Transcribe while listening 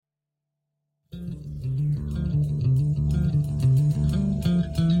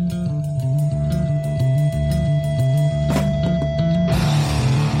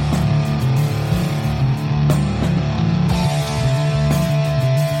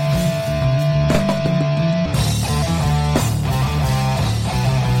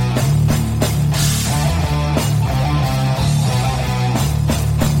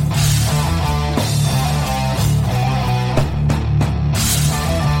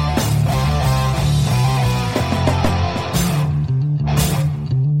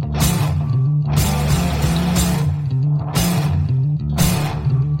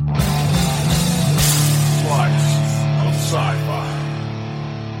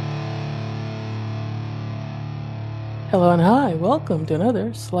Hello and hi, welcome to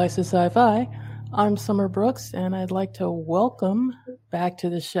another Slice of Sci-Fi. I'm Summer Brooks, and I'd like to welcome back to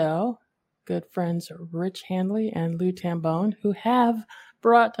the show good friends Rich Handley and Lou Tambone, who have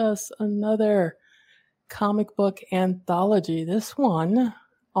brought us another comic book anthology. This one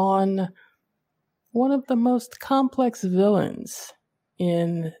on one of the most complex villains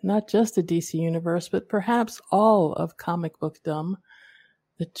in not just the DC universe, but perhaps all of comic bookdom,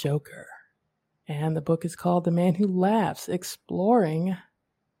 the Joker. And the book is called The Man Who Laughs, exploring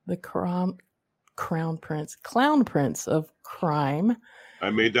the clown prince of crime. I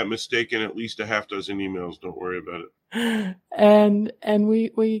made that mistake in at least a half dozen emails. Don't worry about it. And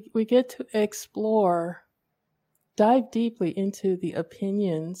we get to explore, dive deeply into the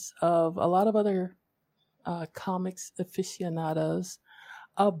opinions of a lot of other comics aficionados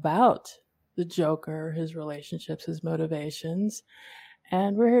about the Joker, his relationships, his motivations.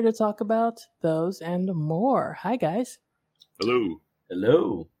 And we're here to talk about those and more. Hi, guys. Hello.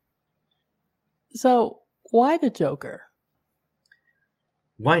 Hello. So, why the Joker?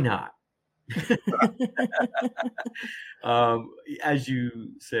 Why not? As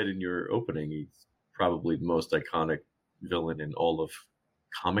you said in your opening, he's probably the most iconic villain in all of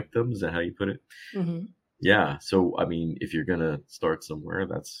comicdom. Is that how you put it? Mm-hmm. Yeah. So, I mean, if you're gonna start somewhere,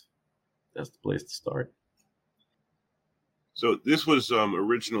 that's the place to start. So this was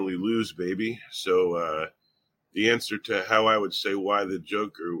originally Lou's baby. So the answer to how I would say why the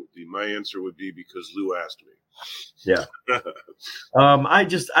Joker, my answer would be because Lou asked me. Yeah.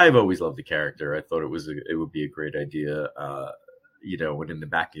 I've always loved the character. I thought it would be a great idea. When in the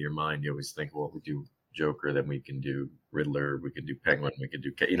back of your mind, you always think, well, we do Joker, then we can do Riddler, we can do Penguin, we can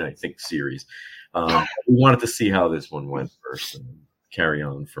do, I think series. We wanted to see how this one went first and carry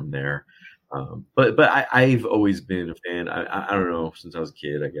on from there. But I've always been a fan. I don't know, since I was a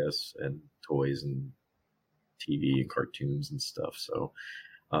kid, I guess, and toys and TV and cartoons and stuff. So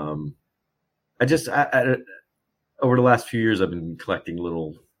I over the last few years, I've been collecting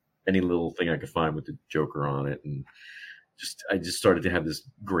any little thing I could find with the Joker on it, and I just started to have this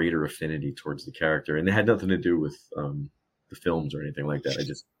greater affinity towards the character, and it had nothing to do with the films or anything like that. I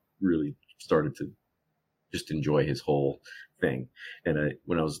just really started to just enjoy his whole thing. And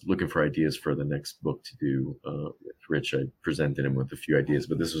when I was looking for ideas for the next book to do with Rich, I presented him with a few ideas,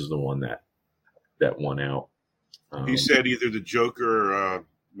 but this was the one that won out. He said either the Joker or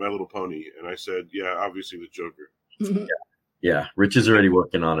My Little Pony, and I said, yeah, obviously the Joker. Yeah. Rich is already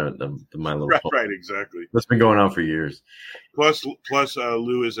working on it. The My Little Pony. Right, exactly. That's been going on for years. Plus,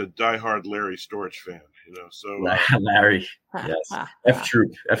 Lou is a diehard Larry Storch fan. So Larry, yes, F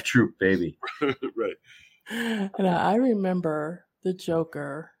Troop, baby. Right. And I remember the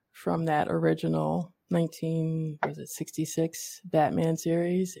Joker from that original 1966 Batman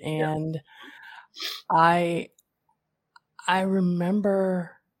series, and I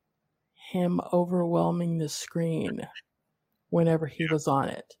remember him overwhelming the screen whenever he was on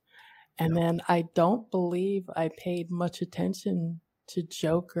it. And then I don't believe I paid much attention to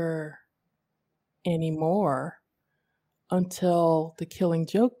Joker anymore until The Killing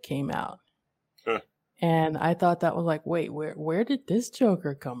Joke came out. And I thought that was like, wait, where did this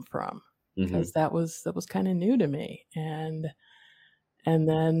Joker come from? Because that was kind of new to me. And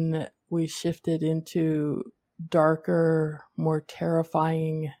then we shifted into darker, more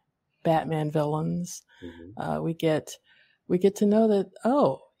terrifying Batman villains. We get to know that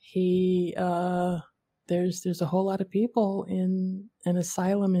there's a whole lot of people in an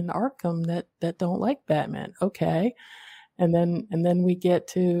asylum in Arkham that don't like Batman. Okay. And then we get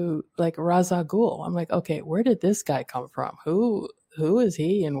to like Ra's al Ghul. I'm like, okay, where did this guy come from? Who is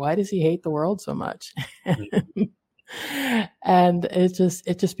he, and why does he hate the world so much? And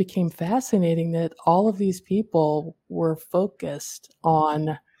it just became fascinating that all of these people were focused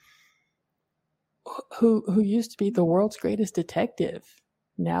on who used to be the world's greatest detective.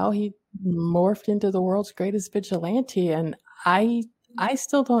 Now he morphed into the world's greatest vigilante, and I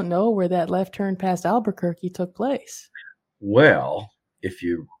still don't know where that left turn past Albuquerque took place. Well, if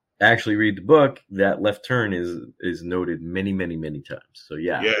you actually read the book, that left turn is noted many, many, many times. So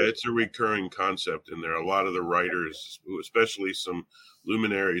yeah, it's a recurring concept, and there are a lot of the writers, especially some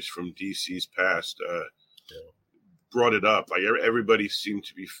luminaries from DC's past, brought it up. Like everybody seemed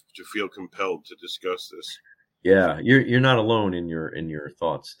to feel compelled to discuss this. Yeah, you're not alone in your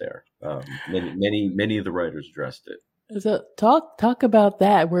thoughts there. Many of the writers addressed it. So talk about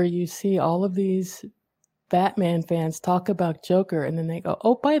that, where you see all of these Batman fans talk about Joker, and then they go,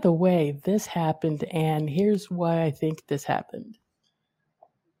 oh, by the way, this happened, and here's why I think this happened.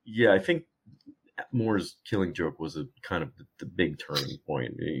 Yeah, I think Moore's Killing Joke was a kind of the big turning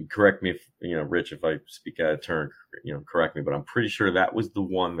point. Correct me if, Rich, if I speak out of turn, correct me, but I'm pretty sure that was the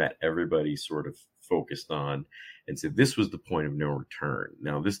one that everybody sort of focused on and said this was the point of no return.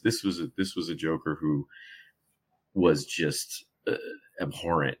 Now, this was a Joker who was just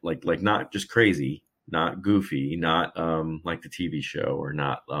abhorrent, like not just crazy, not goofy, not like the TV show, or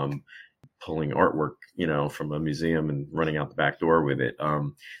not pulling artwork, from a museum and running out the back door with it.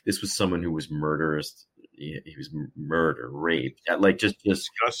 This was someone who was murderous. He was murder, rape, like just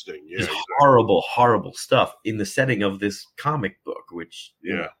disgusting, yeah, just horrible stuff in the setting of this comic book, which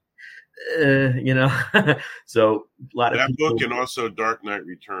so a lot of that people, book and also Dark Knight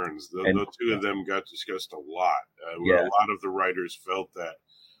Returns, the two of them got discussed a lot. Where a lot of the writers felt that.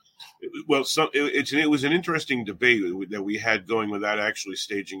 Well, it was an interesting debate that we had going without actually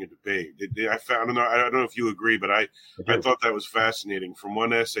staging a debate. I don't know if you agree, but I thought that was fascinating. From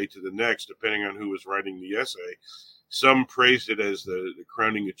one essay to the next, depending on who was writing the essay, some praised it as the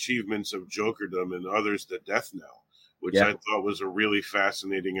crowning achievements of Jokerdom, and others the death knell, which I thought was a really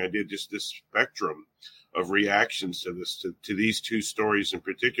fascinating idea. Just this spectrum of reactions to this, to these two stories in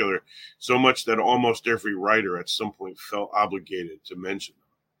particular, so much that almost every writer at some point felt obligated to mention them.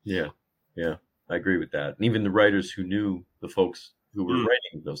 Yeah, I agree with that. And even the writers who knew the folks who were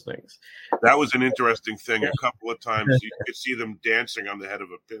writing those things. That was an interesting thing. A couple of times you could see them dancing on the head of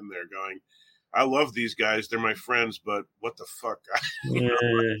a pin there going, I love these guys. They're my friends, but what the fuck?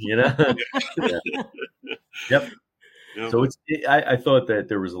 Yep. So I thought that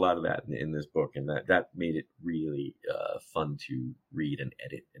there was a lot of that in this book, and that made it really fun to read and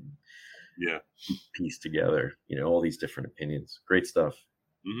edit and piece together, all these different opinions. Great stuff.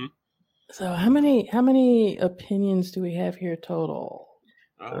 Mm-hmm. So how many opinions do we have here total?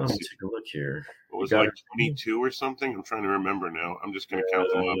 Let's take a look here. What was it, like 22 or something? I'm trying to remember now. I'm just going to count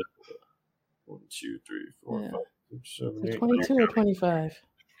them up. 1, 2, 3, 4, 5, 6, 7, 8. 22 or 25?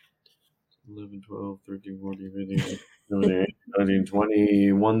 11, 12, 13, 14, 15, 17, 19,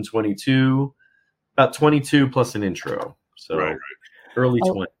 21, 22. About 22 plus an intro. So right. Early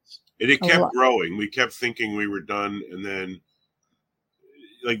 20s. It kept growing. We kept thinking we were done, and then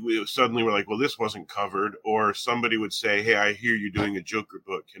suddenly we're like, well, this wasn't covered. Or somebody would say, hey, I hear you're doing a Joker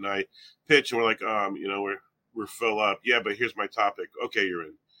book. Can I pitch? And we're like, we're full up. Yeah, but here's my topic. Okay, you're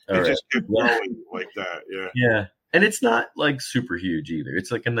in. It just kept growing like that. Yeah. Yeah. And it's not like super huge either.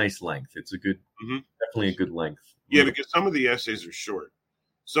 It's like a nice length. It's a good, definitely a good length. Yeah, because some of the essays are short.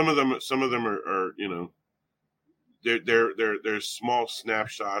 Some of them are they're small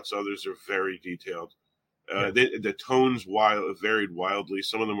snapshots. Others are very detailed. The tones varied wildly.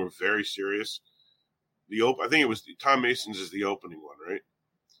 Some of them were very serious. I think it was Tom Mason's is the opening one, right?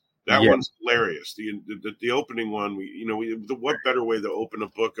 That one's hilarious. The opening one, what better way to open a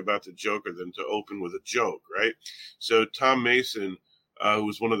book about the Joker than to open with a joke, right? So Tom Mason, who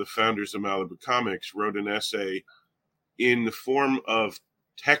was one of the founders of Malibu Comics, wrote an essay in the form of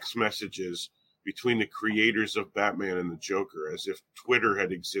text messages between the creators of Batman and the Joker, as if Twitter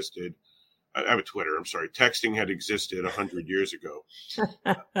had existed. Texting had existed 100 years ago.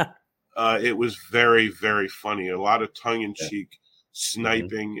 It was very, very funny. A lot of tongue-in-cheek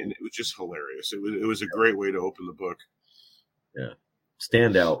sniping, and it was just hilarious. It was a great way to open the book. Yeah.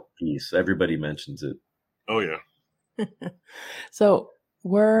 Standout piece. Everybody mentions it. Oh, yeah. So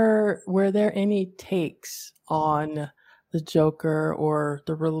were there any takes on the Joker or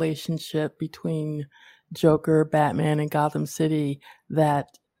the relationship between Joker, Batman, and Gotham City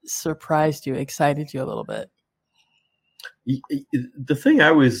that surprised you, excited you a little bit? The thing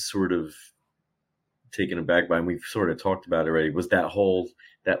I was sort of taken aback by, and we've sort of talked about it already, was that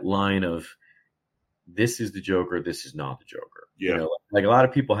line of, this is the Joker, this is not the Joker. Yeah. Like a lot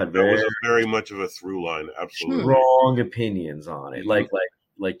of people had very much of a through line. Absolutely. Strong opinions on it.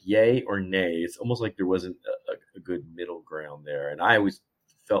 Like yay or nay. It's almost like there wasn't a good middle ground there. And I always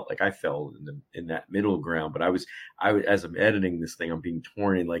felt like I fell in that middle ground, but I was as I'm editing this thing, I'm being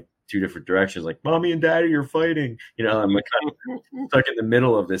torn in like two different directions, like mommy and daddy are fighting, I'm like kind of stuck in the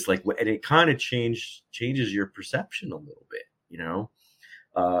middle of this, like, and it kind of changes your perception a little bit,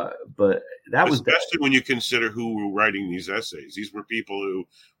 but that was especially when you consider who were writing these essays. These were people who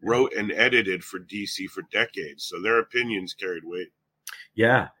wrote and edited for DC for decades, so their opinions carried weight.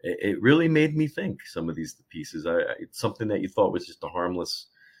 Yeah, it really made me think, some of these pieces. It's something that you thought was just a harmless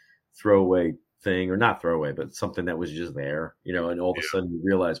throwaway thing, or not throwaway, but something that was just there, and all of a sudden you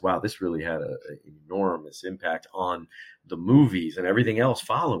realize, wow, this really had an enormous impact on the movies and everything else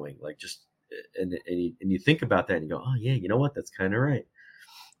following. Like just, and you think about that and you go, oh yeah, you know what? That's kind of right.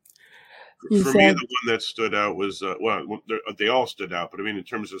 For me, the one that stood out was, they all stood out, but I mean, in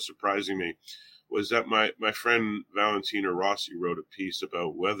terms of surprising me, was that my friend Valentina Rossi wrote a piece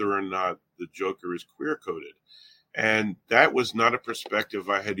about whether or not the Joker is queer coded. And that was not a perspective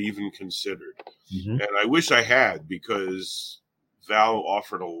I had even considered. And I wish I had, because Val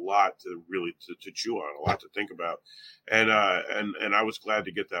offered a lot to really to chew on, a lot to think about. And I was glad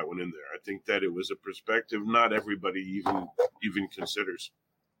to get that one in there. I think that it was a perspective not everybody even considers.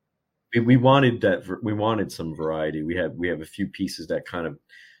 We wanted that. We wanted some variety. We have a few pieces that kind of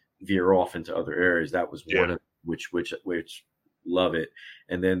veer off into other areas. That was one of which love it.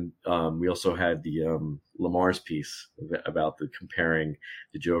 And then we also had the Lamar's piece about the comparing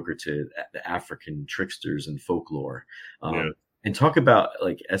the Joker to the African tricksters and folklore, and talk about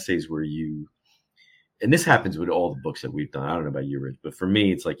like essays where you, and this happens with all the books that we've done. I don't know about you, Rich, but for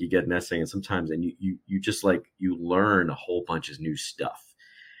me, it's like you get an essay and sometimes, and you just like, you learn a whole bunch of new stuff.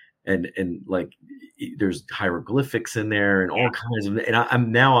 And like there's hieroglyphics in there and all kinds of, and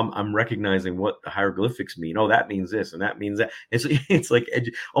I'm recognizing what the hieroglyphics mean. Oh, that means this and that means that. It's like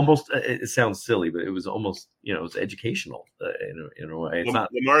almost, it sounds silly, but it was almost, it's educational in a way. It's not.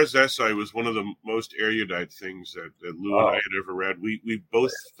 Lamar's essay was one of the most erudite things that Lou and I had ever read. We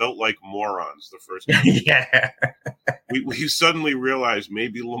both felt like morons the first time. Yeah. We suddenly realized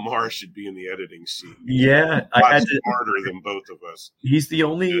maybe Lamar should be in the editing scene. Yeah, I had smarter than both of us. He's the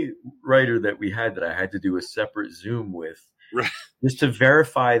only writer that we had that I had to do a separate Zoom with, just to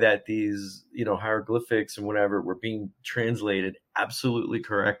verify that these, hieroglyphics and whatever were being translated absolutely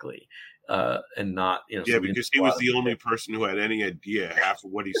correctly, and not, so because he was the only person who had any idea half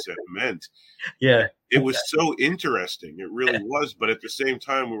of what he said meant. Yeah, it was so interesting. It really was. But at the same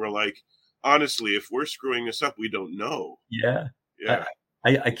time, we were like, honestly, if we're screwing this up, we don't know. Yeah.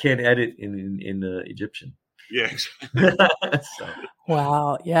 I can't edit in Egyptian. Yeah.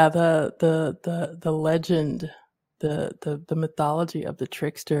 Wow. Yeah. The legend, the mythology of the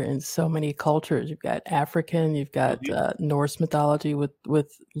trickster in so many cultures. You've got African, you've got Norse mythology with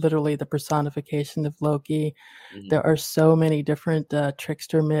literally the personification of Loki. There are so many different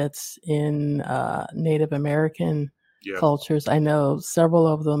trickster myths in Native American cultures. I know several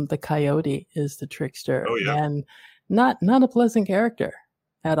of them. The coyote is the trickster, and not a pleasant character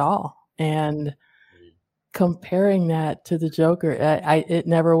at all. And comparing that to the Joker, it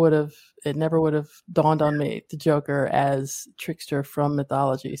never would have dawned on me, the Joker as trickster from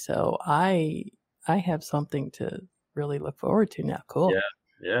mythology. So I have something to really look forward to now. Cool.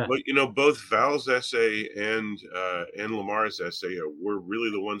 Yeah. But both Val's essay and Lamar's essay were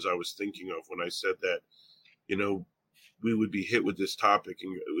really the ones I was thinking of when I said that, we would be hit with this topic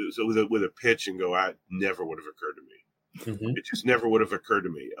and with a pitch and go, I never would have occurred to me. It just never would have occurred to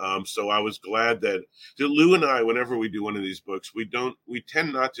me. So I was glad that Lou and I, whenever we do one of these books, we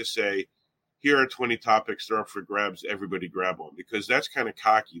tend not to say, here are 20 topics, they're up for grabs, everybody grab one, because that's kind of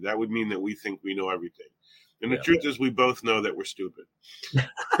cocky. That would mean that we think we know everything. And the truth is, we both know that we're stupid.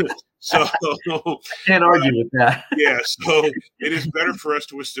 So can't argue with that. So it is better for us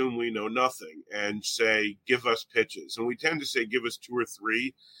to assume we know nothing and say, give us pitches. And we tend to say, give us 2 or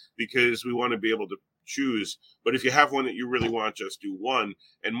 3, because we want to be able to choose. But if you have one that you really want, just do one.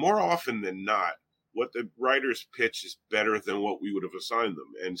 And more often than not, what the writers pitch is better than what we would have assigned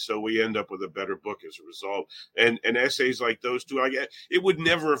them. And so we end up with a better book as a result. And essays like those two, it would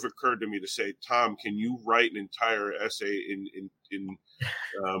never have occurred to me to say, Tom, can you write an entire essay in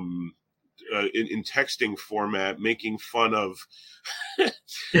texting format, making fun of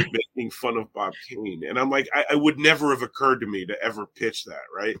Bob Kane? And I'm like, I would never have occurred to me to ever pitch that,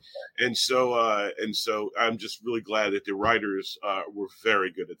 right? And so I'm just really glad that the writers were very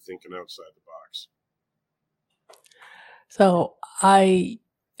good at thinking outside the box. So I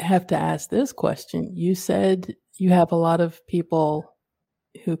have to ask this question. You said you have a lot of people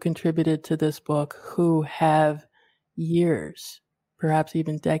who contributed to this book who have years, perhaps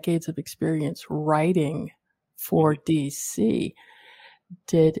even decades of experience writing for DC.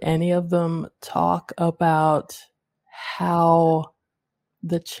 Did any of them talk about how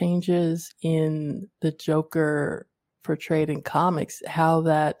the changes in the Joker portrayed in comics, how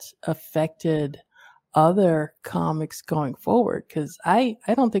that affected other comics going forward? Because I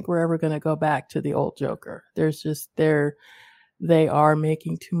don't think we're ever going to go back to the old Joker. There's just they are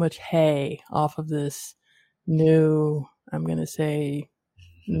making too much hay off of this new, I'm going to say,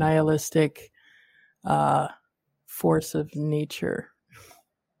 nihilistic force of nature.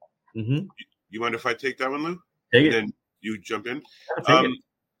 You mind if I take that one, Lou? Take it. And then you jump in. Take it.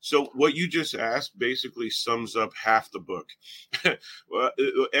 So what you just asked basically sums up half the book.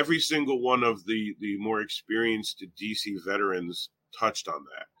 Every single one of the more experienced DC veterans touched on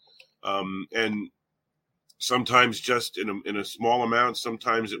that. And sometimes just in a small amount.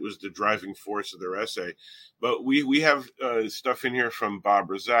 Sometimes it was the driving force of their essay. But we have stuff in here from Bob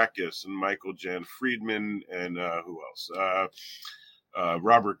Rozakis and Michael Jan Friedman and who else?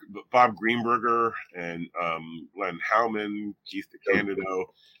 Bob Greenberger and Glenn Howman, Keith DeCandido,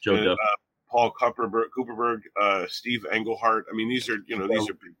 Joe Duff. Paul Cooperberg, Steve Englehart. I mean, these are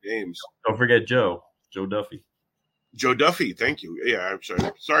big names. Don't forget Joe Duffy. Joe Duffy, thank you. Yeah, I'm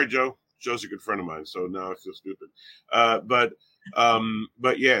sorry. Sorry, Joe. Joe's a good friend of mine, so now I feel stupid.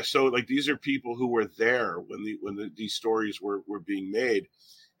 But yeah, so like these are people who were there when these stories were being made,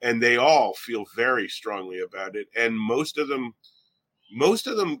 and they all feel very strongly about it. And most of them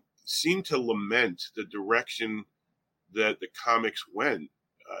seem to lament the direction that the comics went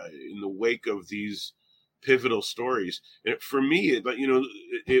in the wake of these pivotal stories. And for me,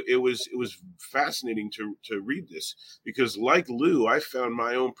 it was fascinating to read this, because like Lou, I found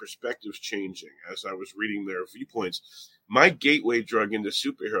my own perspectives changing as I was reading their viewpoints. My gateway drug into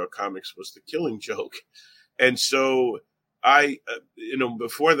superhero comics was The Killing Joke. And so I,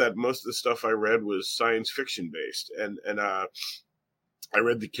 before that, most of the stuff I read was science fiction based. And I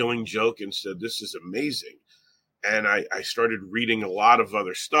read The Killing Joke and said, this is amazing. And I started reading a lot of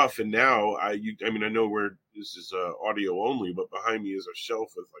other stuff. And now I know this is audio only, but behind me is a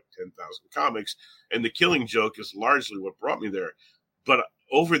shelf with like 10,000 comics. And The Killing Joke is largely what brought me there. But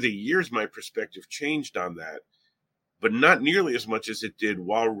over the years, my perspective changed on that, but not nearly as much as it did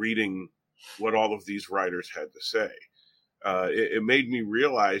while reading what all of these writers had to say. It made me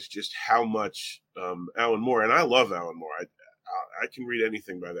realize just how much Alan Moore, and I love Alan Moore. I can read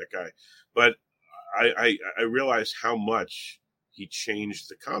anything by that guy, but I realized how much he changed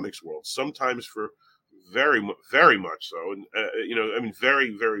the comics world, sometimes for very, very much so. And,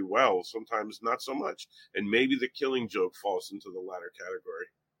 very, very well, sometimes not so much. And maybe The Killing Joke falls into the latter category.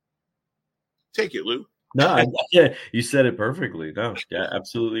 Take it, Lou. No, yeah, you said it perfectly. No, yeah,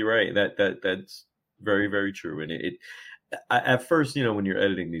 absolutely right. That's very, very true. And at first, when you're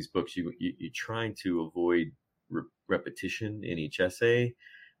editing these books, you're trying to avoid repetition in each essay.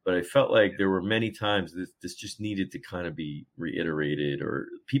 But I felt like there were many times this just needed to kind of be reiterated, or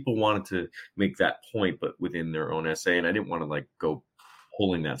people wanted to make that point, but within their own essay. And I didn't want to like go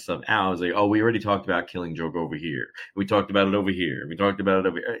pulling that stuff out. I was like, oh, we already talked about Killing Joke over here. We talked about it over here. We talked about it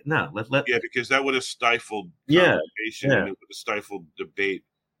over here. No, yeah, because that would have stifled conversation and it would have stifled debate.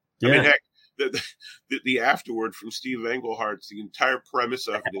 I mean, heck, the afterword from Steve Englehart, the entire premise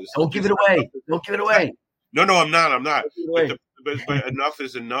of it is don't give it away. Don't give it away. No, I'm not. But enough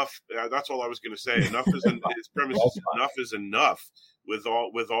is enough. That's all I was going to say. Enough is his premise is enough is enough with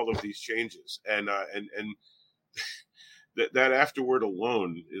all of these changes, and that afterword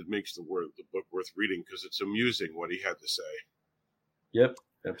alone makes the book worth reading, because it's amusing what he had to say. Yep,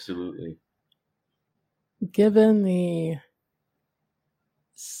 absolutely. Given the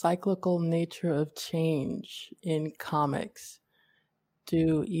cyclical nature of change in comics,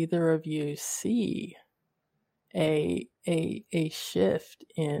 do either of you see a shift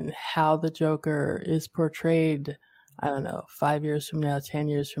in how the Joker is portrayed, I don't know, 5 years from now, 10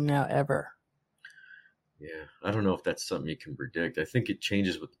 years from now, ever? Yeah, I don't know if that's something you can predict. I think it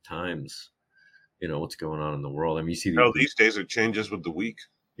changes with the times, what's going on in the world. I mean, you see these days it changes with the week.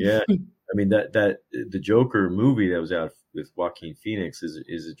 Yeah. I mean, that the Joker movie that was out with Joaquin Phoenix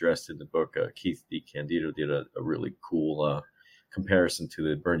is addressed in the book. Keith DeCandido did a really cool comparison to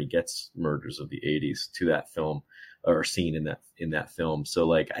the Bernie Getz murders of the 80s to that film, or scene in that film. So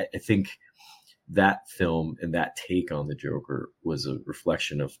like, I think that film and that take on the Joker was a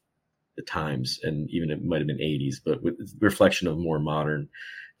reflection of the times, and even it might have been 80s, but with reflection of more modern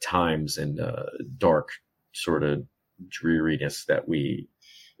times and dark sort of dreariness that we,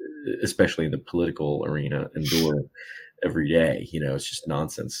 especially in the political arena, endure every day. It's just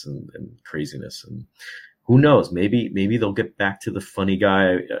nonsense and craziness. And who knows? Maybe they'll get back to the funny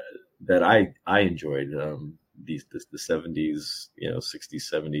guy that I enjoyed. The 70s,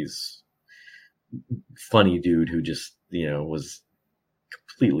 60s, 70s funny dude who just was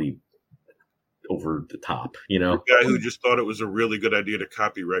completely over the top. The guy who just thought it was a really good idea to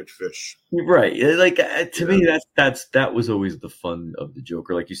copyright fish. Right. Like to me, that was always the fun of the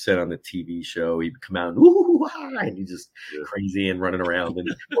Joker. Like you said on the TV show, he'd come out and he's just crazy and running around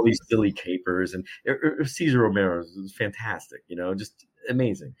and all these silly capers. And Cesar Romero was fantastic, just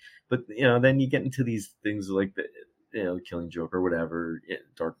amazing. But then you get into these things like the Killing Joke or whatever,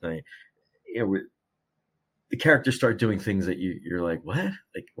 Dark Knight. The characters start doing things that you're like, what?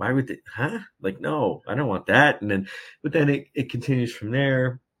 Like, why would they? Huh? Like, no, I don't want that. But then it continues from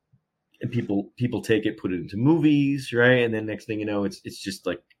there, and people take it, put it into movies, right? And then next thing you know, it's just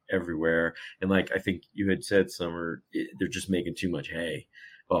like everywhere. And like I think you had said, Summer, they're just making too much hay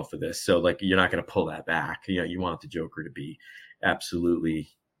off of this. So like you're not going to pull that back. You know, you want the Joker to be absolutely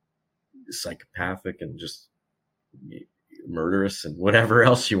psychopathic and just murderous and whatever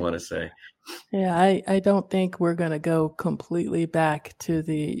else you want to say. Yeah, I don't think we're going to go completely back to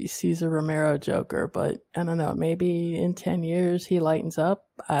the Cesar Romero Joker, but I don't know. Maybe in 10 years he lightens up.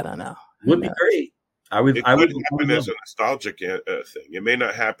 I don't know. Would be great. It could happen as a nostalgic thing. It may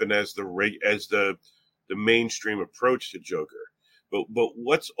not happen as the mainstream approach to Joker. But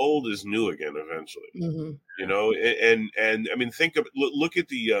what's old is new again eventually. Mm-hmm. You know, and I mean, look at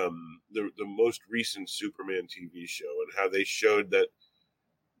the most recent Superman TV show and how they showed that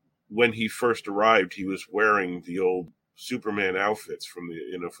when he first arrived, he was wearing the old Superman outfits from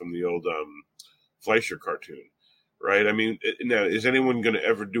the old Fleischer cartoon, right? I mean, now is anyone going to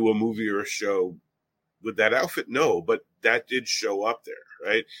ever do a movie or a show with that outfit? No, but that did show up there,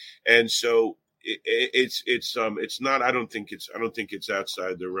 right? And so it's not. I don't think it's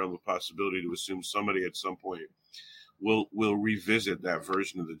outside the realm of possibility to assume somebody at some point will revisit that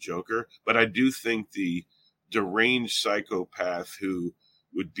version of the Joker. But I do think the deranged psychopath who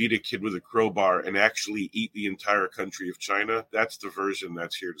would beat a kid with a crowbar and actually eat the entire country of China, that's the version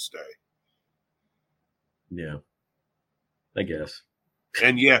that's here to stay. Yeah, I guess.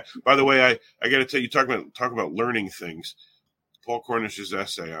 And yeah, by the way, I got to tell you, talk about learning things. Paul Cornish's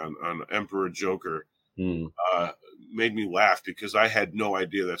essay on Emperor Joker made me laugh because I had no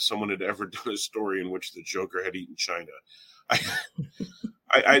idea that someone had ever done a story in which the Joker had eaten China.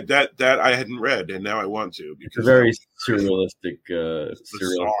 I hadn't read, and now I want to because it's a very surrealistic,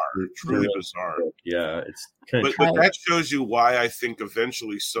 bizarre, truly bizarre. Yeah, it's but that shows you why I think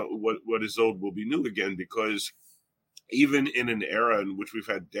eventually what is old will be new again, because even in an era in which we've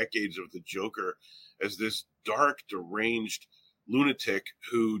had decades of the Joker as this dark, deranged lunatic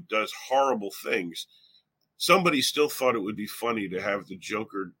who does horrible things, somebody still thought it would be funny to have the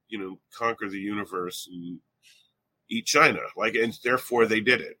Joker, conquer the universe and eat China, and therefore they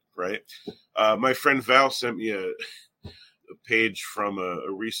did it, right? My friend Val sent me a page from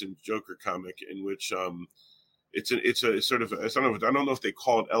a recent Joker comic in which it's a sort of, I don't know if they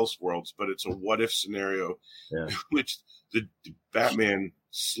call it Elseworlds, but it's a what if scenario in which the Batman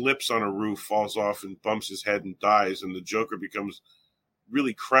slips on a roof, falls off, and bumps his head and dies, and the Joker becomes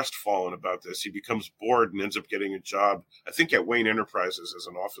really crestfallen about this. He becomes bored and ends up getting a job, I think, at Wayne Enterprises as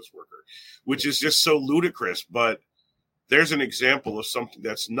an office worker, which is just so ludicrous. But there's an example of something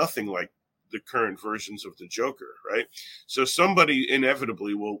that's nothing like the current versions of the Joker, right? So somebody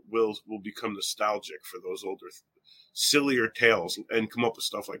inevitably will become nostalgic for those older, sillier tales and come up with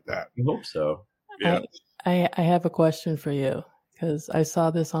stuff like that. I hope so. Yeah. I have a question for you, because I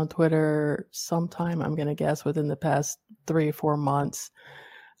saw this on Twitter sometime, I'm going to guess within the past 3-4 months.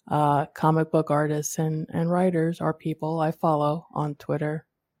 Comic book artists and writers are people I follow on Twitter.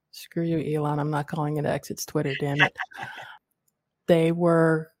 Screw you, Elon. I'm not calling it X. It's Twitter, damn it. They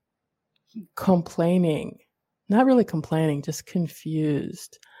were complaining, not really complaining, just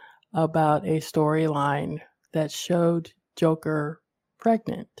confused about a storyline that showed Joker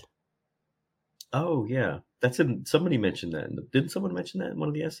pregnant. Oh, yeah. Somebody mentioned that. Didn't someone mention that in one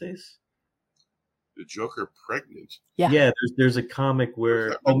of the essays? The Joker pregnant? Yeah. There's a comic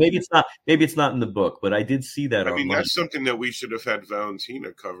where maybe it's not in the book, but I did see that. I mean, that's something that we should have had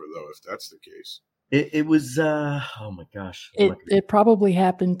Valentina cover, though, if that's the case. It was oh my gosh. It probably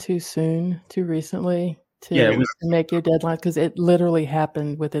happened too soon, too recently to make your deadline, because it literally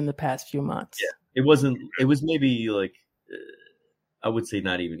happened within the past few months. Yeah. It was maybe like I would say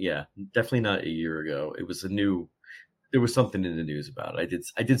not even, definitely not a year ago. It was there was something in the news about it.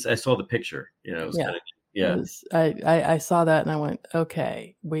 I saw the picture, It was kind of, I saw that and I went,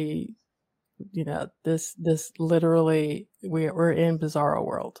 okay, this literally, we're in Bizarro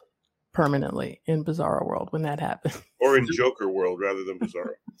World, permanently in Bizarro World when that happened. Or in Joker World rather than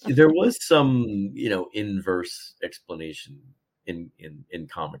Bizarro. There was some, inverse explanation in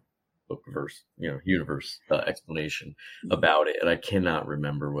comic book verse, universe explanation about it, and I cannot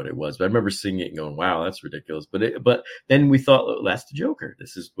remember what it was, but I remember seeing it and going, "Wow, that's ridiculous." But then we thought, oh, that's the Joker.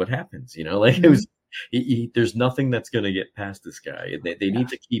 This is what happens, It was. There's nothing that's going to get past this guy. They need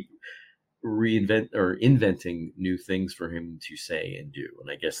to keep inventing new things for him to say and do,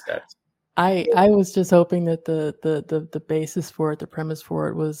 and I guess that's. I was just hoping that the basis for it, the premise for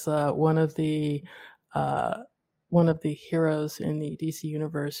it, was one of the heroes in the DC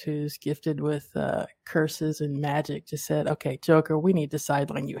universe who's gifted with curses and magic just said, okay, Joker, we need to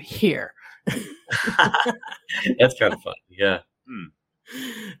sideline you here. That's kind of fun. Yeah.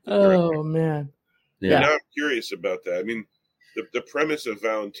 Oh, man. Yeah. Now I'm curious about that. I mean, The premise of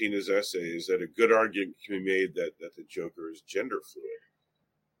Valentina's essay is that a good argument can be made that the Joker is gender fluid.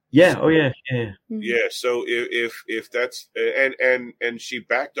 Yeah. Oh yeah. Yeah. Yeah. So if that's and she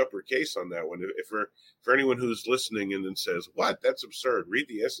backed up her case on that one. If for anyone who's listening and then says, "What? That's absurd," read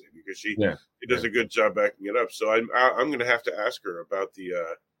the essay, because she does a good job backing it up. So I'm going to have to ask her about the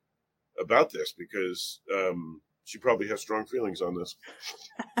about this, because she probably has strong feelings on this.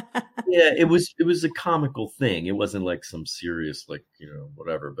 Yeah, it was a comical thing. It wasn't like some serious, like,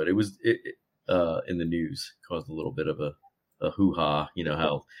 whatever. But it was in the news, caused a little bit of a hoo ha. You know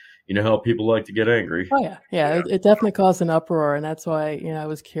how people like to get angry. Oh yeah. It definitely caused an uproar, and that's why I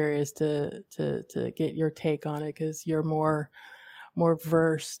was curious to get your take on it, because you're more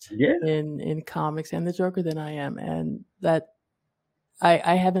versed in comics and the Joker than I am, and that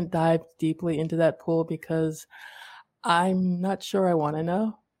I haven't dived deeply into that pool because I'm not sure I want to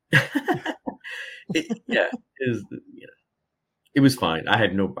know. It was fine. I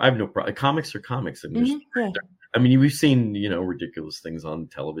have no problem. Comics are comics. I mean, we've seen, ridiculous things on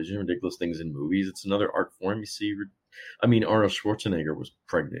television, ridiculous things in movies. It's another art form. You see, Arnold Schwarzenegger was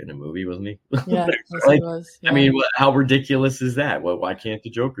pregnant in a movie, wasn't he? Yeah, yes, he was. Yeah. I mean, how ridiculous is that? Well, why can't the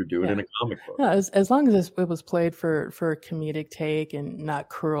Joker do it in a comic book? No, as long as it was played for a comedic take and not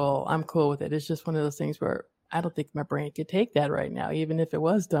cruel, I'm cool with it. It's just one of those things where I don't think my brain could take that right now, even if it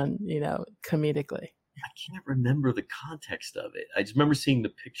was done, comedically. I can't remember the context of it. I just remember seeing the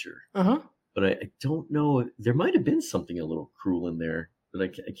picture. But I don't know. There might have been something a little cruel in there, but I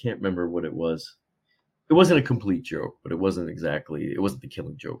can't remember what it was. It wasn't a complete joke, but it wasn't the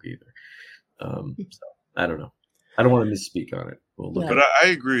killing joke either. So I don't know. I don't want to misspeak on it. But I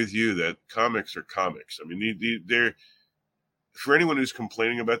agree with you that comics are comics. I mean, they're for anyone who's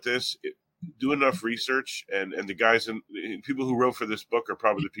complaining about this, do enough research, and the guys and people who wrote for this book are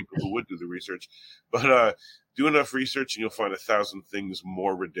probably the people who would do the research. But do enough research, and you'll find 1,000 things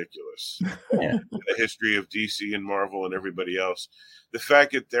more ridiculous in the history of DC and Marvel and everybody else. The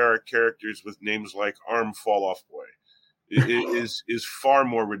fact that there are characters with names like Arm Fall Off Boy is far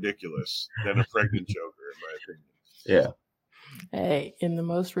more ridiculous than a pregnant Joker, in my opinion. Yeah. Hey, in the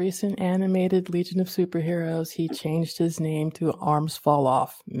most recent animated Legion of Superheroes, he changed his name to Arms Fall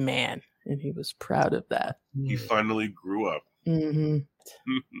Off Man, and he was proud of that. He finally grew up. Mm-hmm.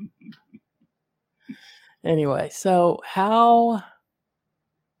 Anyway, so how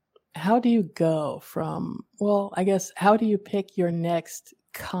do you go from, well, I guess, how do you pick your next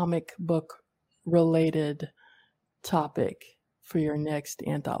comic book related topic for your next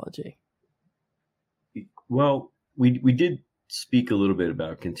anthology? Well, we did speak a little bit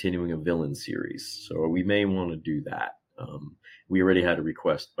about continuing a villain series, so we may want to do that. We already had a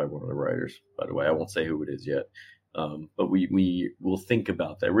request by one of the writers, by the way. I won't say who it is yet, but we will think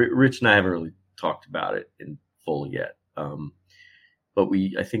about that. Rich and I haven't really talked about it in full yet, but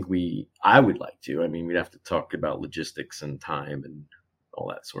I would like to. I mean, we'd have to talk about logistics and time and all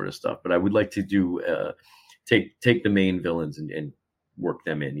that sort of stuff. But I would like to do take the main villains and work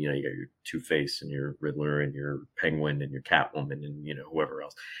them in. You got your Two-Face and your Riddler and your Penguin and your Catwoman and whoever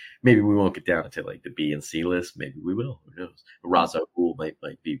else. Maybe we won't get down to like the B and C list. Maybe we will. Who knows? Ra's al Ghul might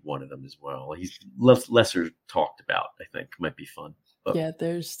be one of them as well. He's lesser talked about. I think might be fun. But, yeah,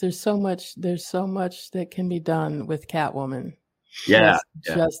 there's so much that can be done with Catwoman. Yeah,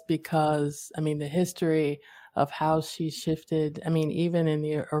 just because the history of how she shifted. I mean, even in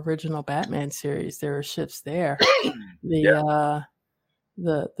the original Batman series, there are shifts there. The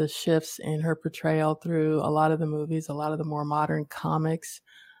shifts in her portrayal through a lot of the movies, a lot of the more modern comics.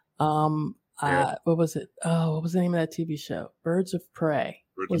 What was it? Oh, what was the name of that TV show? Birds of Prey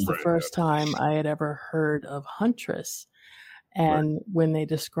was the first time I had ever heard of Huntress. And when they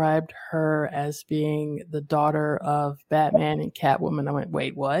described her as being the daughter of Batman and Catwoman, I went,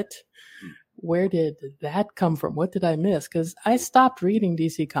 wait, what? Where did that come from? What did I miss? Because I stopped reading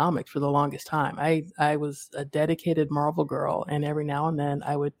DC Comics for the longest time. I was a dedicated Marvel girl, and every now and then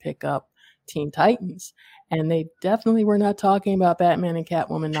I would pick up Teen Titans. And they definitely were not talking about Batman and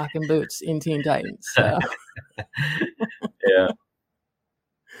Catwoman knocking boots in Teen Titans. So. Yeah.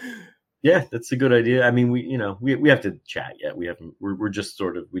 Yeah, that's a good idea. I mean, we have to chat yet. We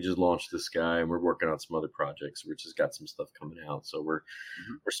just launched this guy, and we're working on some other projects. We're just got some stuff coming out, so we're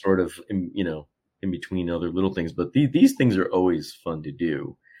sort of in between other little things. But these things are always fun to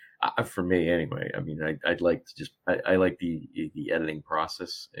do, for me anyway. I mean, I'd like to I like the editing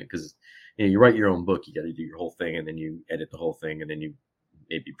process, because you write your own book, you got to do your whole thing, and then you edit the whole thing, and then you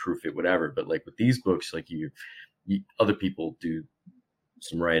maybe proof it, whatever. But like with these books, like you other people do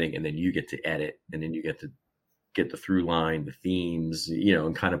some writing, and then you get to edit, and then you get to get the through line, the themes,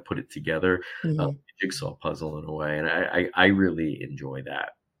 and kind of put it together, jigsaw puzzle in a way. And I really enjoy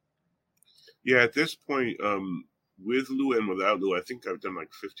that. Yeah, at this point, with Lou and without Lou, I think I've done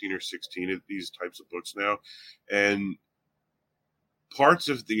like 15 or 16 of these types of books now. And parts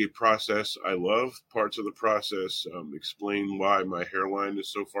of the process I love, parts of the process explain why my hairline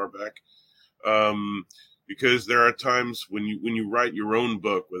is so far back. Because there are times when you write your own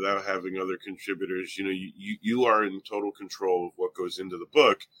book without having other contributors, you are in total control of what goes into the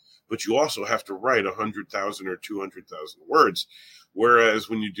book, but you also have to write 100,000 or 200,000 words. Whereas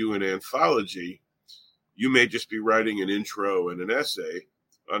when you do an anthology, you may just be writing an intro and an essay,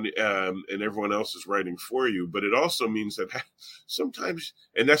 and everyone else is writing for you. But it also means that sometimes,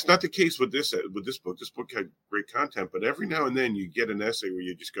 and that's not the case with this book. This book had great content, but every now and then you get an essay where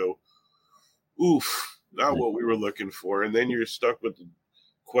you just go, oof, not what we were looking for. And then you're stuck with the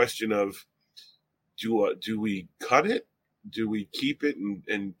question of, do we cut it? Do we keep it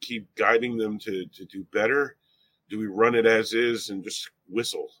and keep guiding them to do better? Do we run it as is and just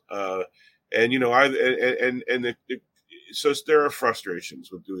whistle? So there are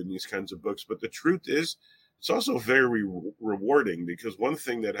frustrations with doing these kinds of books, but the truth is, it's also very rewarding, because one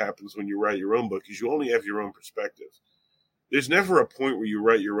thing that happens when you write your own book is you only have your own perspective. There's never a point where you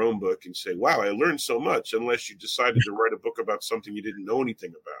write your own book and say, wow, I learned so much, unless you decided to write a book about something you didn't know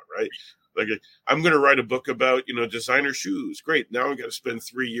anything about, right? Like, I'm going to write a book about, designer shoes. Great. Now I've got to spend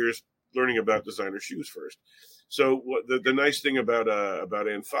 3 years learning about designer shoes first. So the nice thing about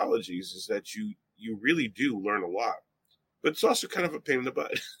anthologies is that you really do learn a lot, but it's also kind of a pain in the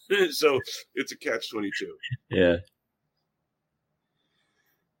butt. So it's a catch-22. Yeah.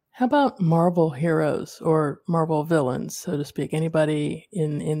 How about Marvel heroes or Marvel villains, so to speak? Anybody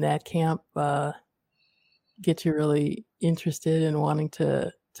in that camp get you really interested in wanting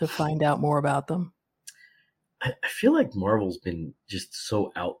to find out more about them? I feel like Marvel's been just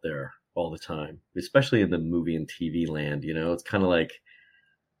so out there all the time, especially in the movie and TV land. It's kind of like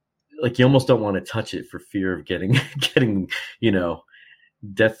you almost don't want to touch it for fear of getting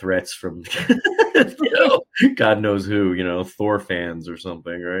death threats from God knows who, Thor fans or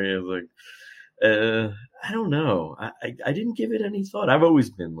something, right? It's like, I don't know. I didn't give it any thought. I've always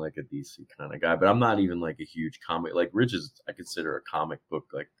been like a DC kind of guy, but I'm not even like a huge comic. Like Rich is, I consider a comic book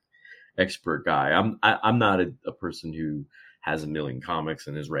like expert guy. I'm not a person who has a million comics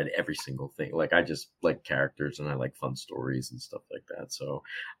and has read every single thing. Like, I just like characters and I like fun stories and stuff like that. So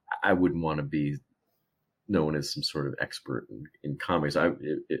I wouldn't want to be known as some sort of expert in comics,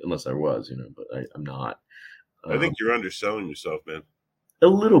 unless I was, but I'm not. I think you're underselling yourself, man. A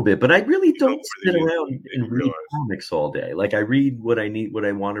little bit, but I really don't sit around and read comics all day. Like, I read what I need, what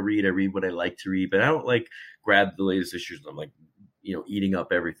I want to read. I read what I like to read, but I don't like grab the latest issues and I'm like, eating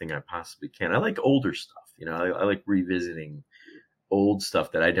up everything I possibly can. I like older stuff. I like revisiting old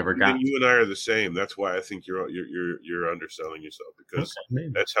stuff that I never got. And you and I are the same. That's why I think you're underselling yourself, because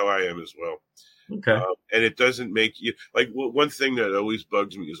that's how I am as well. Okay. And it doesn't make you like, one thing that always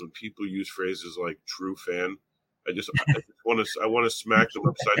bugs me is when people use phrases like true fan. I want to smack them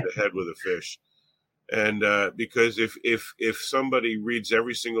upside the head with a fish. And because if somebody reads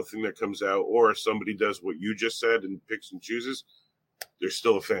every single thing that comes out, or if somebody does what you just said and picks and chooses, they're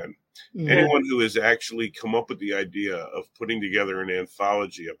still a fan. Yeah. Anyone who has actually come up with the idea of putting together an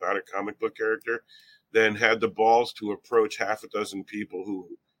anthology about a comic book character, then had the balls to approach half a dozen people who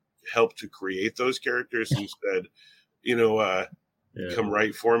helped to create those characters and said, come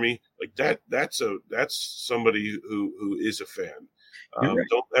write for me. Like that's somebody who is a fan. Right.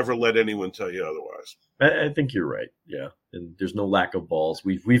 Don't ever let anyone tell you otherwise. I think you're right. Yeah. And there's no lack of balls.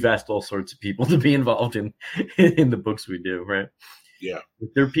 We've asked all sorts of people to be involved in the books we do, right? Yeah.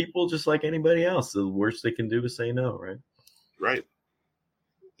 They're people just like anybody else. The worst they can do is say no, right? Right.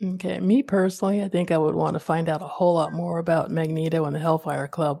 Okay. Me personally, I think I would want to find out a whole lot more about Magneto and the Hellfire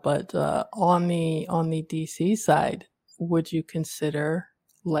Club. But on the DC side, would you consider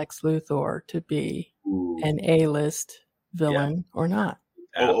Lex Luthor to be an A-list villain or not?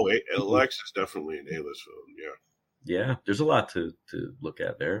 Lex is definitely an A-list villain. Yeah. Yeah. There's a lot to look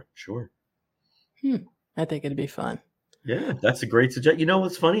at there. Sure. I think it'd be fun. Yeah, that's a great suggestion. You know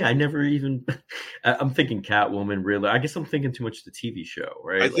what's funny? I never even. I'm thinking Catwoman. Really, I guess I'm thinking too much of the TV show,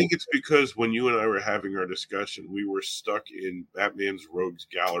 right? I think it's because when you and I were having our discussion, we were stuck in Batman's Rogues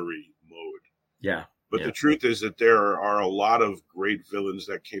Gallery mode. Yeah. But the truth is that there are a lot of great villains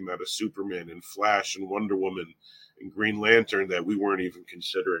that came out of Superman and Flash and Wonder Woman and Green Lantern that we weren't even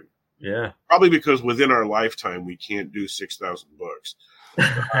considering. Yeah. Probably because within our lifetime we can't do 6,000 books.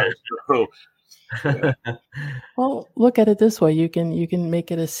 So Well, look at it this way: you can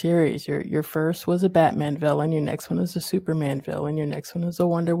make it a series. Your first was a Batman villain. Your next one is a Superman villain. Your next one is a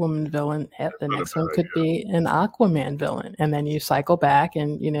Wonder Woman villain. The next one could be an Aquaman villain, and then you cycle back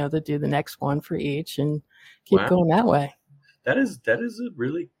and to do the next one for each, and keep going that way. That is a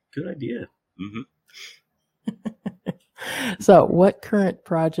really good idea. Mm-hmm. So, what current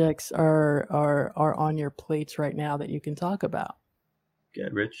projects are on your plates right now that you can talk about? Yeah,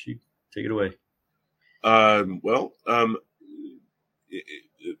 Rich, you take it away. I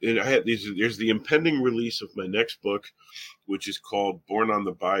had there's the impending release of my next book, which is called Born on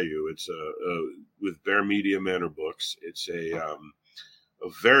the Bayou. It's with Bear Media Manor Books. It's a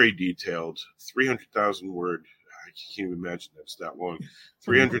very detailed 300,000 word. I can't even imagine that's that long.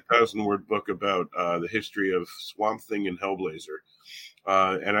 300,000 word book about the history of Swamp Thing and Hellblazer,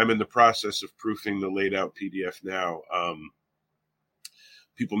 and I'm in the process of proofing the laid out PDF now.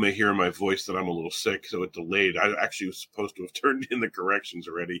 People may hear in my voice that I'm a little sick, so it delayed. I actually was supposed to have turned in the corrections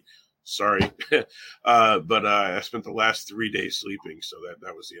already. Sorry. But I spent the last 3 days sleeping, so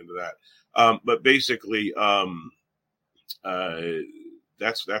that was the end of that. But basically,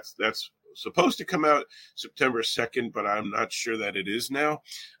 that's supposed to come out September 2nd, but I'm not sure that it is now.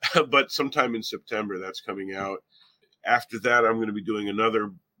 But sometime in September, that's coming out. After that, I'm going to be doing another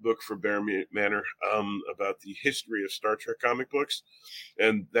book for Bear Manor about the history of Star Trek comic books.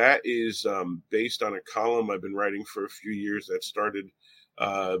 And that is based on a column I've been writing for a few years that started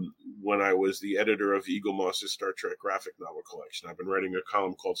when I was the editor of Eagle Moss's Star Trek graphic novel collection. I've been writing a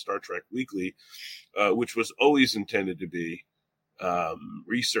column called Star Trek Weekly, which was always intended to be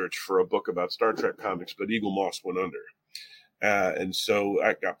research for a book about Star Trek comics, but Eagle Moss went under. And so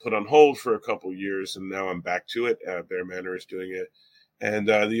I got put on hold for a couple years, and now I'm back to it. Bear Manor is doing it. And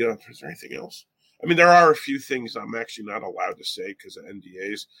is there anything else? I mean, there are a few things I'm actually not allowed to say because of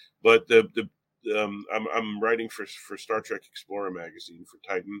NDAs, but I'm writing for Star Trek Explorer magazine for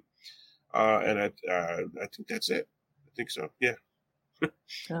Titan, and I think that's it. I think so.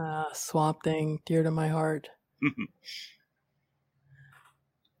 Yeah. Swamp Thing, dear to my heart.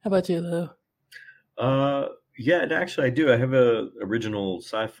 How about you, Lou? Yeah, and actually, I do. I have a original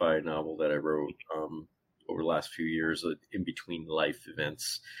sci-fi novel that I wrote over the last few years, in between life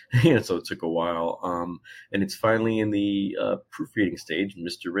events. So it took a while, and it's finally in the proofreading stage.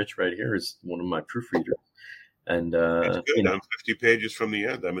 Mr. Rich right here is one of my proofreaders, and it's good. I'm 50 pages from the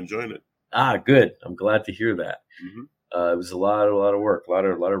end. I'm enjoying it. Good. I'm glad to hear that. Mm-hmm. It was a lot of work. A lot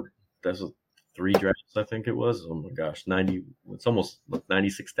of that's 3 drafts, I think it was. Oh my gosh, 90. It's almost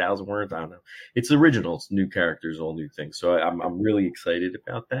 96,000 words. I don't know. It's original. It's new characters, all new things. So I'm really excited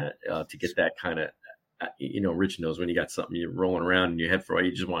about that. To get that kind of, Rich knows when you got something you're rolling around in your head for a while,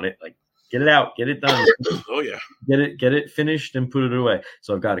 you just want it like get it out, get it done. Oh yeah, get it finished and put it away.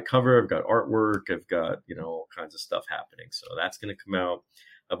 So I've got a cover, I've got artwork, I've got all kinds of stuff happening. So that's going to come out.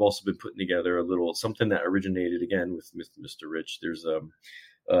 I've also been putting together a little something that originated again with Mr. Rich. There's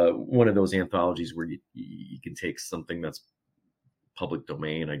one of those anthologies where you can take something that's public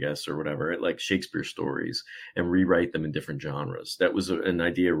domain, I guess, or whatever, like Shakespeare stories, and rewrite them in different genres. That was an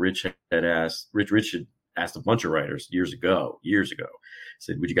idea Rich had asked a bunch of writers years ago,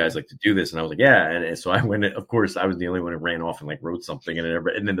 said, would you guys like to do this? And I was like, yeah. And so I went, of course, I was the only one who ran off and like wrote something,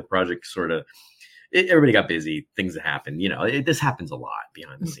 and then the project sort of, everybody got busy, things that happen, this happens a lot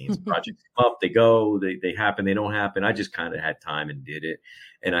behind the scenes. Projects come up, they go, they happen, they don't happen. I just kind of had time and did it.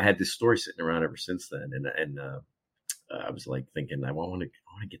 And I had this story sitting around ever since then. And I was like thinking, I want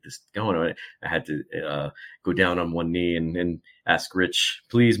to get this going. I had to go down on one knee and ask Rich,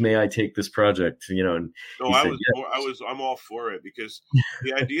 please, may I take this project? And no, he said, I'm all for it, because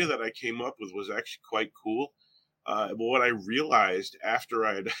the idea that I came up with was actually quite cool. But what I realized after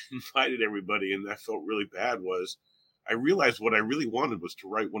I had invited everybody, and I felt really bad, was I realized what I really wanted was to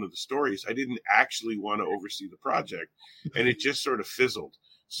write one of the stories. I didn't actually want to oversee the project, and it just sort of fizzled.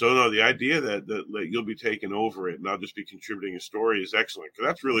 So no, the idea that you'll be taking over it and I'll just be contributing a story is excellent, because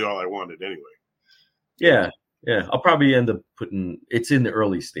that's really all I wanted anyway. Yeah. I'll probably end up it's in the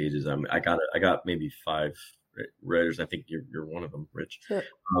early stages. I got maybe 5 writers. I think you're one of them, Rich. Sure.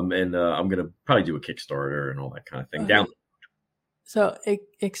 And I'm gonna probably do a Kickstarter and all that kind of thing. Okay. So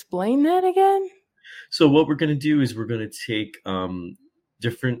explain that again. So what we're gonna do is we're gonna take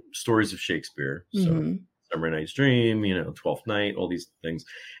different stories of Shakespeare. Mm-hmm. So Summer Night's Dream, Twelfth Night, all these things,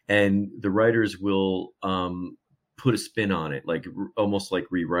 and the writers will put a spin on it, like almost like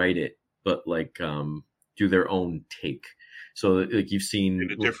rewrite it, but like do their own take. So like you've seen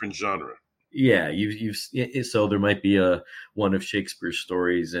in a different genre. Yeah, so there might be one of Shakespeare's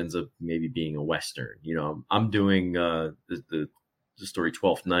stories ends up maybe being a Western. I'm doing the the story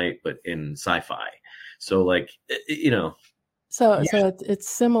 12th Night, but in sci-fi. So like, So it's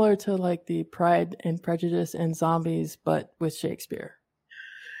similar to like the Pride and Prejudice and zombies, but with Shakespeare.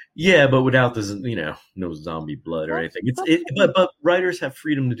 Yeah, but without the, no zombie blood or anything. But writers have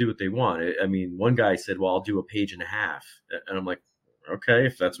freedom to do what they want. I mean, one guy said, "Well, I'll do a page and a half," and I'm like, "Okay,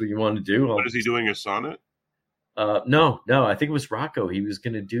 if that's what you want to do." What is he doing, a sonnet? No, I think it was Rocco. He was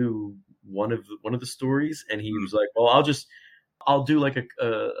going to do one of the stories, and he was like, "Well, I'll do like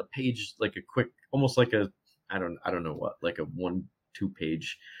a page, like a quick, almost like a I don't know what, like a 1-2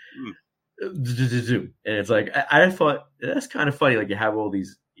 page." And it's like I thought that's kind of funny. Like you have all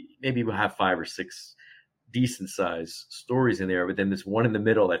these, maybe we'll have 5 or 6 decent sized stories in there, but then there's one in the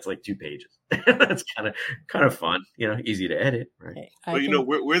middle that's like 2 pages. That's kind of fun, easy to edit, right? Well,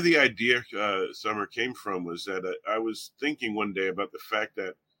 where the idea, Summer, came from was that I was thinking one day about the fact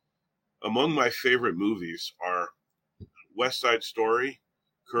that among my favorite movies are West Side Story,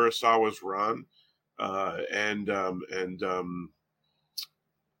 Kurosawa's Ran, and oh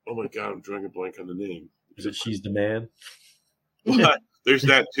my God, I'm drawing a blank on the name. Is it She's the Man? Well, there's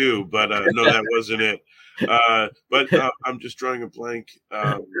that too, but no, that wasn't it. But I'm just drawing a blank.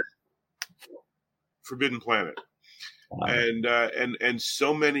 Forbidden Planet. Wow. And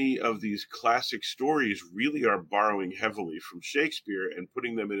so many of these classic stories really are borrowing heavily from Shakespeare and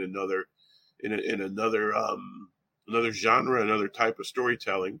putting them in another genre, another type of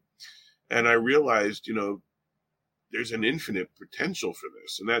storytelling. And I realized, there's an infinite potential for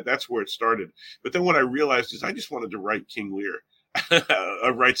this, and that's where it started. But then what I realized is I just wanted to write King Lear.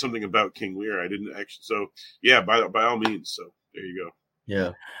 Write something about King Lear. I didn't actually. So yeah, by all means. So there you go.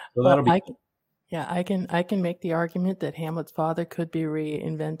 Yeah. So that'll be. I can make the argument that Hamlet's father could be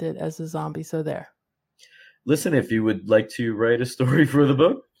reinvented as a zombie. So there. Listen, if you would like to write a story for the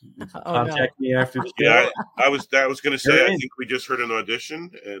book, contact me after the show. Yeah, I was going to say. I think we just heard an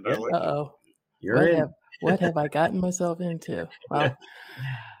audition, and I like. You're in. What have I gotten myself into? Well,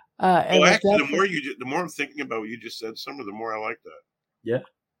 actually, the more I'm thinking about what you just said, Summer, the more I like that. Yeah.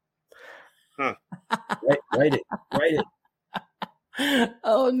 Huh. Write it.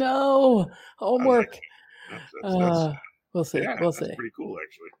 Oh no, homework. We'll see. Yeah, we'll that's see. Pretty cool,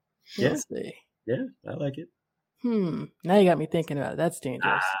 actually. Yeah. We'll see. Yeah, I like it. Now you got me thinking about it. That's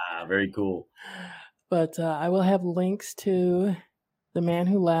dangerous. Very cool. But I will have links to The Man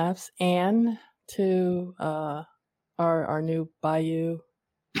Who Laughs and to our new Bayou,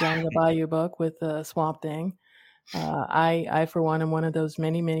 Down the Bayou book with Swamp Thing. I, for one, am one of those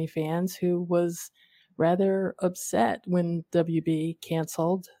many fans who was rather upset when WB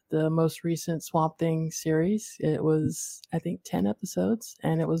canceled the most recent Swamp Thing series. It was, I think, 10 episodes,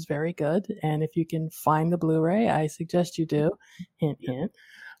 and it was very good. And if you can find the Blu-ray, I suggest you do. Hint, hint.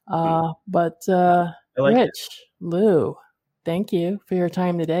 But Rich, Lou, thank you for your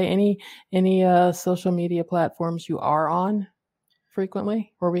time today. Any social media platforms you are on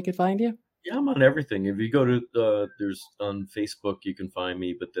frequently where we could find you? Yeah, I'm on everything. If you go to there's on Facebook, you can find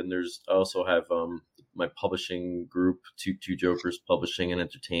me. But then I also have my publishing group, Two Jokers Publishing and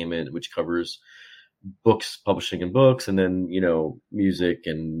Entertainment, which covers books, publishing and books, and then music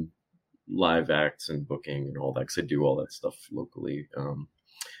and live acts and booking and all that. Because I do all that stuff locally.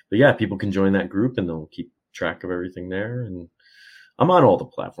 But yeah, people can join that group and they'll keep track of everything there. And I'm on all the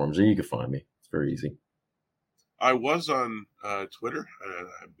platforms, and you can find me. It's very easy. I was on Twitter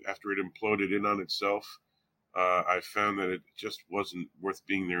after it imploded in on itself. I found that it just wasn't worth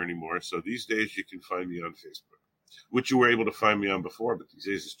being there anymore. So these days you can find me on Facebook, which you were able to find me on before, but these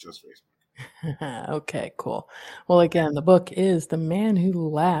days it's just Facebook. Okay, cool. Well, again, the book is The Man Who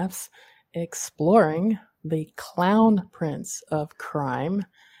Laughs, Exploring the Clown Prince of Crime,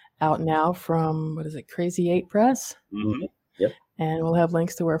 out now from, Crazy 8 Press? Mm-hmm. Yep. And we'll have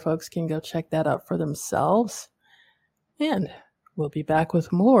links to where folks can go check that out for themselves. And we'll be back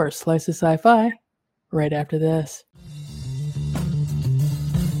with more Slice of Sci-Fi right after this.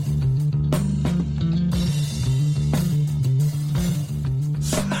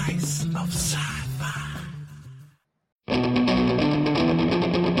 Slice of Sci-Fi.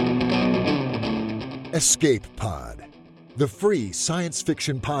 Escape Pod, the free science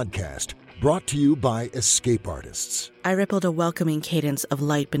fiction podcast brought to you by Escape Artists. I rippled a welcoming cadence of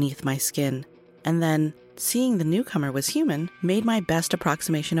light beneath my skin, and then, seeing the newcomer was human, made my best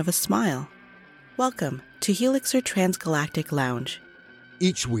approximation of a smile. Welcome to Helixer Transgalactic Lounge.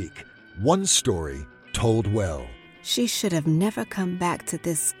 Each week, one story told well. She should have never come back to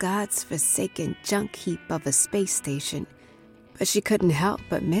this God's forsaken junk heap of a space station, but she couldn't help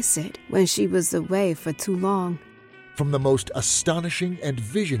but miss it when she was away for too long. from the most astonishing and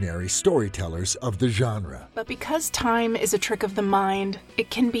visionary storytellers of the genre. But because time is a trick of the mind,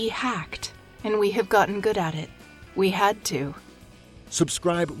 it can be hacked, and we have gotten good at it. We had to.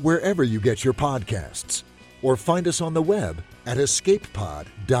 Subscribe wherever you get your podcasts, or find us on the web at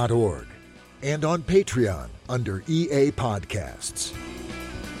escapepod.org and on Patreon under EA Podcasts.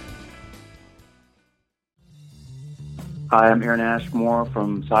 Hi, I'm Aaron Ashmore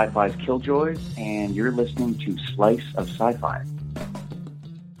from Sci-Fi's Killjoys, and you're listening to Slice of Sci-Fi.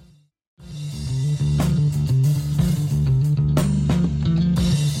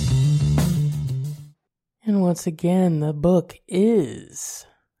 And once again, the book is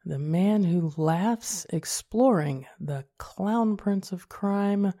The Man Who Laughs, Exploring the Clown Prince of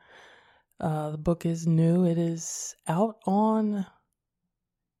Crime. The book is new. It is out on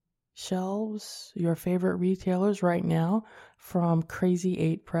shelves, your favorite retailers right now, from Crazy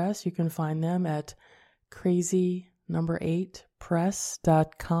 8 Press. You can find them at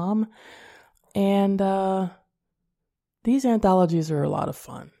crazy8press.com. And these anthologies are a lot of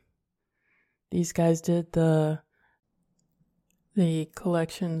fun. These guys did the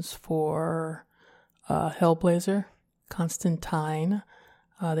collections for Hellblazer, Constantine.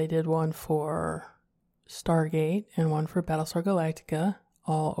 They did one for Stargate and one for Battlestar Galactica,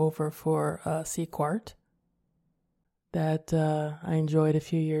 all over for Sequart, that I enjoyed a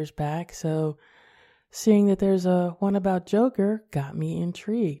few years back. So seeing that there's a one about Joker got me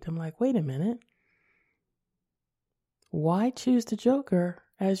intrigued. I'm like, wait a minute. Why choose the Joker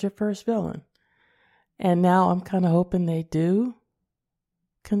as your first villain? And now I'm kind of hoping they do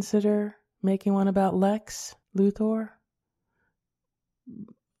consider making one about Lex Luthor,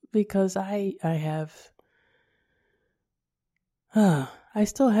 because I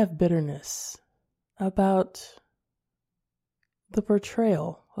still have bitterness about the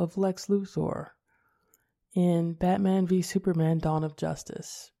portrayal of Lex Luthor in Batman v Superman: Dawn of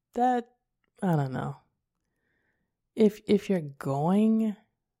Justice. That, I don't know. If you're going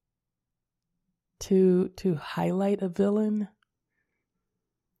to highlight a villain,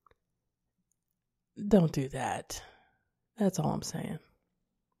 don't do that. That's all I'm saying.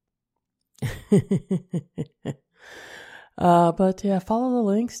 But yeah, follow the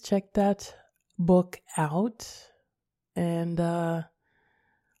links, check that book out, and let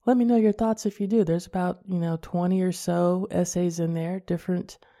me know your thoughts if you do. There's about 20 or so essays in there,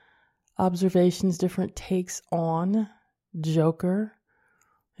 different observations, different takes on Joker,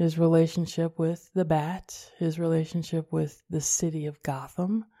 his relationship with the Bat, his relationship with the city of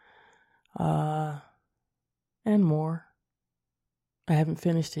Gotham, and more. I haven't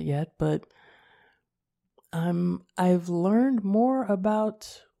finished it yet, but I've learned more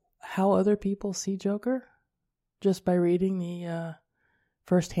about how other people see Joker just by reading the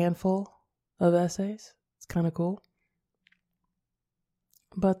first handful of essays. It's kind of cool.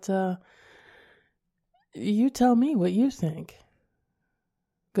 But you tell me what you think.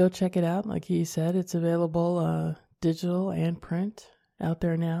 Go check it out. Like he said, it's available digital and print out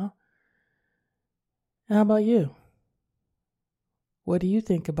there now. How about you? What do you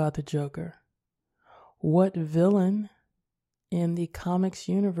think about the Joker? What villain in the comics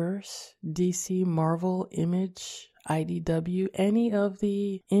universe, DC, Marvel, Image, IDW, any of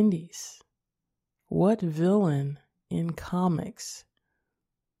the indies, what villain in comics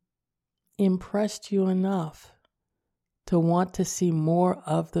impressed you enough to want to see more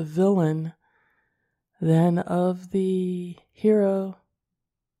of the villain than of the hero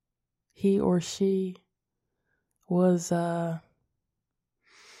he or she was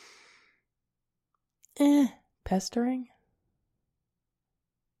pestering?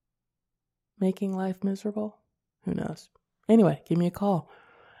 Making life miserable? Who knows? Anyway, give me a call.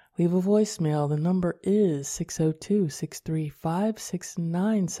 Leave a voicemail. The number is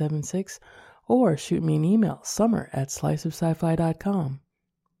 602-635-6976, or shoot me an email, summer@sliceofsci-fi.com.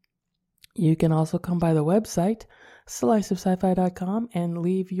 You can also come by the website, sliceofsci-fi.com, and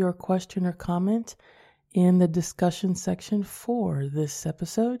leave your question or comment in the discussion section for this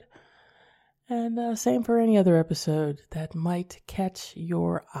episode. And same for any other episode that might catch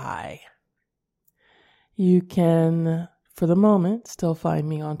your eye. You can, for the moment, still find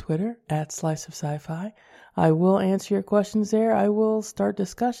me on Twitter @SliceOfSci-Fi. I will answer your questions there. I will start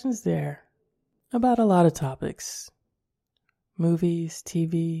discussions there about a lot of topics. Movies,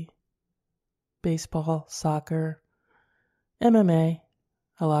 TV, baseball, soccer, MMA,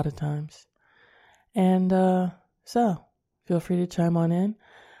 a lot of times. And so, feel free to chime on in.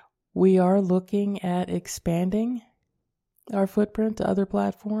 We are looking at expanding our footprint to other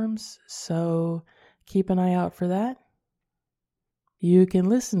platforms, so keep an eye out for that. You can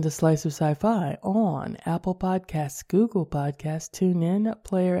listen to Slice of Sci-Fi on Apple Podcasts, Google Podcasts, TuneIn,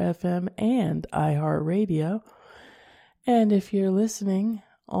 Player FM, and iHeartRadio. And if you're listening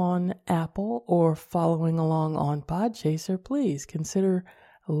on Apple or following along on Podchaser, please consider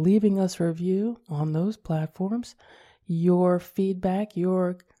leaving us a review on those platforms. Your feedback,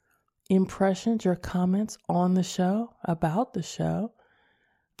 your impressions, your comments on the show, about the show,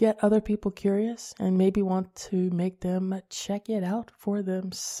 get other people curious and maybe want to make them check it out for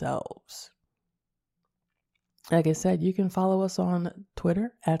themselves. Like I said, you can follow us on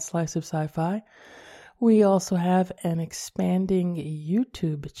Twitter at Slice of Sci-Fi. We also have an expanding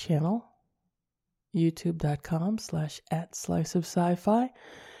YouTube channel, youtube.com/@sliceofsci-fi.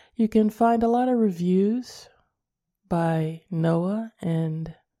 You can find a lot of reviews by Noah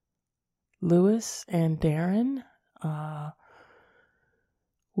and Lewis and Darren.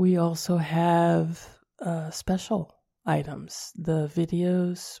 We also have special items. The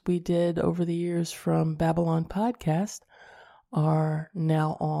videos we did over the years from Babylon Podcast are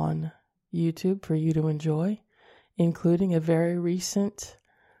now on YouTube for you to enjoy, including a very recent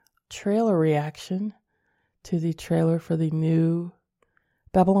trailer reaction to the trailer for the new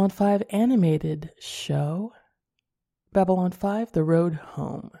Babylon 5 animated show, Babylon 5: The Road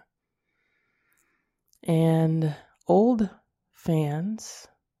Home. And old fans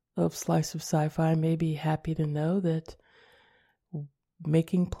of Slice of Sci-Fi may be happy to know that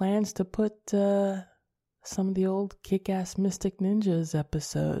making plans to put some of the old Kick-Ass Mystic Ninjas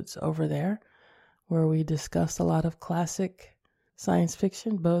episodes over there, where we discuss a lot of classic science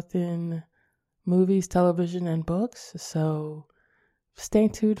fiction, both in movies, television, and books. So stay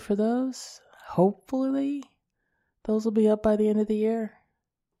tuned for those. Hopefully, those will be up by the end of the year.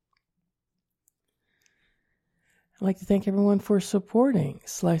 I'd like to thank everyone for supporting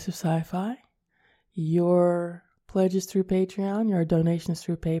Slice of Sci-Fi. Your pledges through Patreon, your donations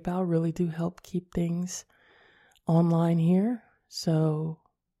through PayPal really do help keep things online here. So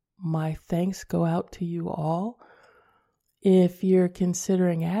my thanks go out to you all. If you're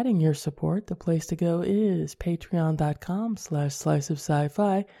considering adding your support, the place to go is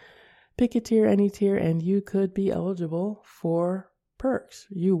patreon.com/sliceofsci-fi. Pick a tier, any tier, and you could be eligible for perks.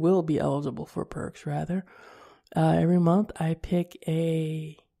 You will be eligible for perks, rather. Every month I pick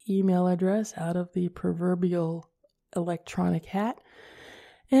a email address out of the proverbial electronic hat,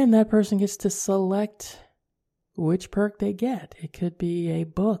 and that person gets to select which perk they get. It could be a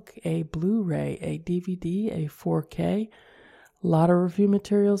book, a Blu-ray, a DVD, a 4K. A lot of review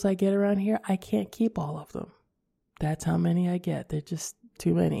materials I get around here. I can't keep all of them. That's how many I get. They're just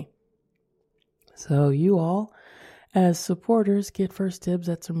too many. So you all, as supporters, get first dibs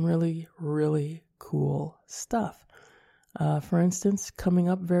at some really, really cool stuff. For instance, coming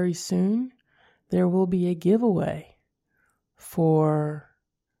up very soon, there will be a giveaway for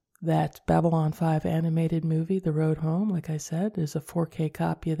that Babylon 5 animated movie, The Road Home. Like I said, there's a 4K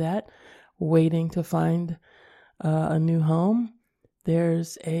copy of that waiting to find a new home.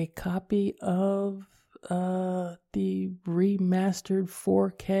 There's a copy of the remastered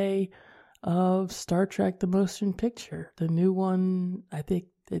 4K of Star Trek The Motion Picture. The new one, I think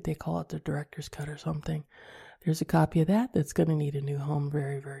they call it the director's cut or something. There's a copy of that that's going to need a new home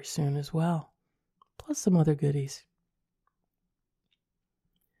very, very soon as well. Plus some other goodies.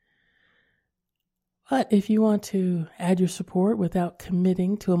 But if you want to add your support without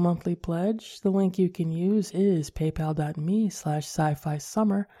committing to a monthly pledge, the link you can use is paypal.me/sci-fi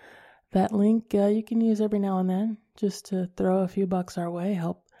summer. That link you can use every now and then just to throw a few bucks our way,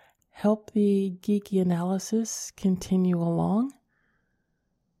 help the geeky analysis continue along.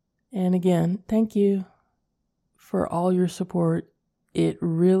 And again, thank you for all your support. It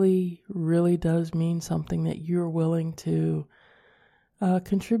really, really does mean something that you're willing to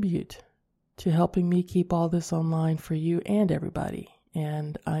contribute to helping me keep all this online for you and everybody.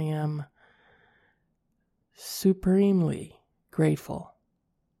 And I am supremely grateful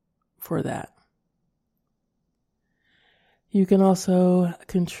for that. You can also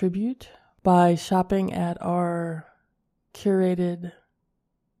contribute by shopping at our curated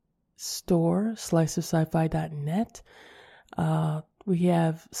store, sliceofsci-fi.net. We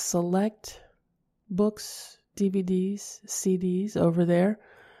have select books, DVDs, CDs over there,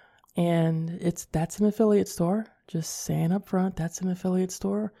 and that's an affiliate store. Just saying up front, that's an affiliate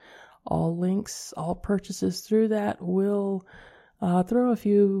store. All links, all purchases through that will throw a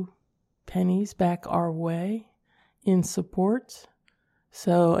few pennies back our way in support.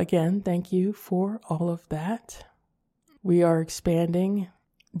 So again, thank you for all of that. We are expanding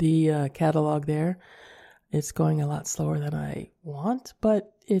the catalog there. It's going a lot slower than I want,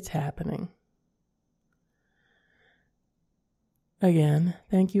 but it's happening. Again,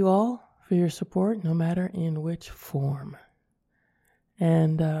 thank you all for your support, no matter in which form.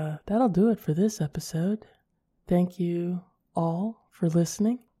 And that'll do it for this episode. Thank you all for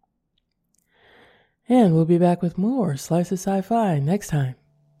listening. And we'll be back with more Slice of Sci-Fi next time.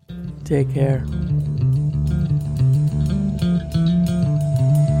 Take care.